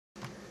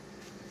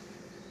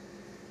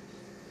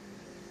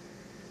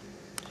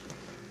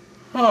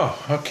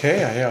Oh,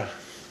 okay.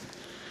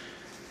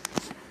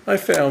 I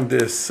found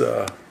this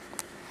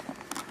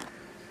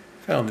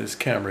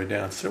camera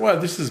downstairs. Well,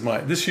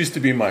 this used to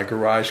be my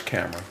garage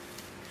camera,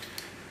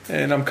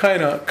 and I'm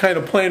kind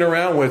of playing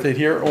around with it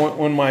here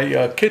on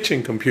my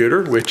kitchen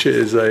computer, which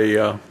is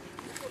a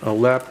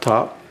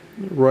laptop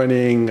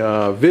running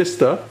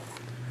Vista,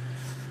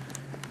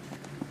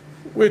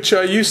 which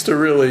I used to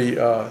really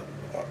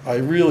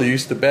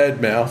used to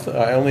badmouth.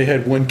 I only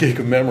had 1 gig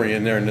of memory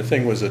in there, and the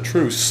thing was a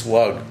true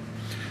slug.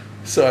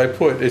 So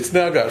it's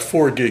now got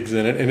 4 gigs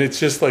in it, and it's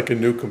just like a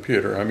new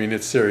computer. I mean,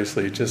 it's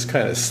seriously just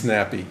kind of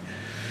snappy.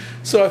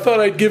 So I thought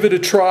I'd give it a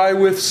try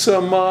with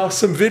some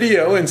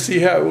video and see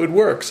how it would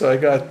work. So I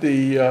got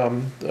the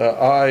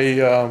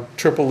IEEE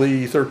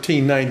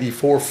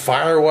 1394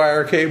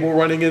 firewire cable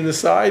running in the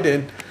side,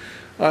 and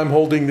I'm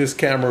holding this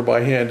camera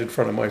by hand in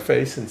front of my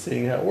face and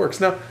seeing how it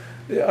works. Now,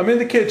 I'm in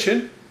the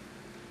kitchen.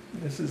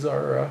 This is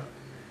where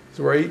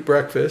I eat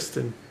breakfast,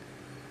 and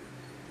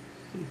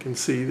you can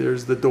see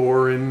there's the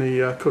door in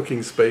the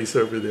cooking space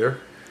over there.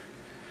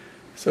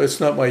 So it's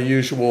not my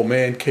usual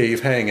man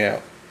cave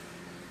hangout.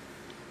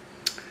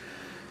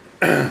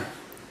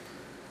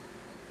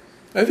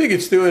 I think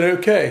it's doing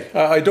okay.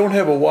 I don't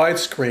have a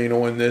widescreen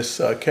on this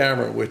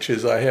camera, which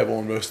is I have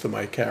on most of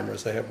my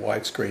cameras. I have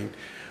widescreen.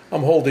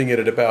 I'm holding it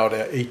at about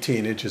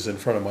 18 inches in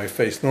front of my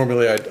face.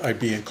 Normally I'd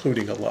be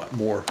including a lot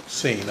more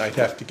scene. I'd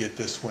have to get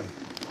this one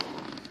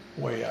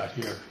way out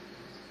here.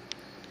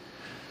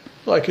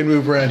 Well, I can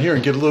move around here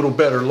and get a little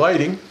better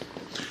lighting.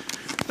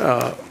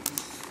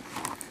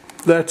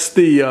 That's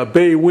the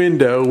bay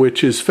window,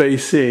 which is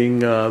facing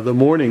the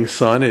morning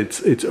sun.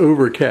 It's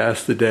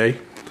overcast today,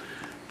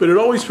 but it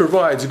always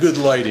provides good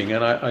lighting,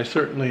 and I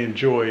certainly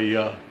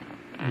enjoy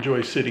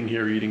sitting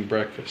here eating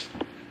breakfast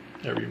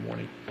every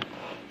morning.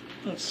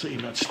 Let's see,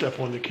 not step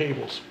on the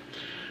cables.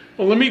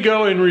 Well, let me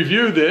go and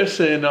review this,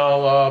 and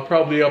I'll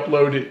probably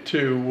upload it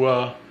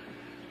to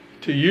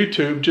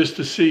YouTube just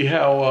to see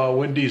how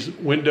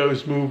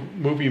Windows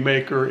Movie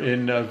Maker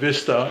and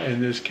Vista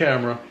and this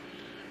camera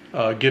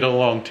get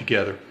along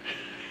together.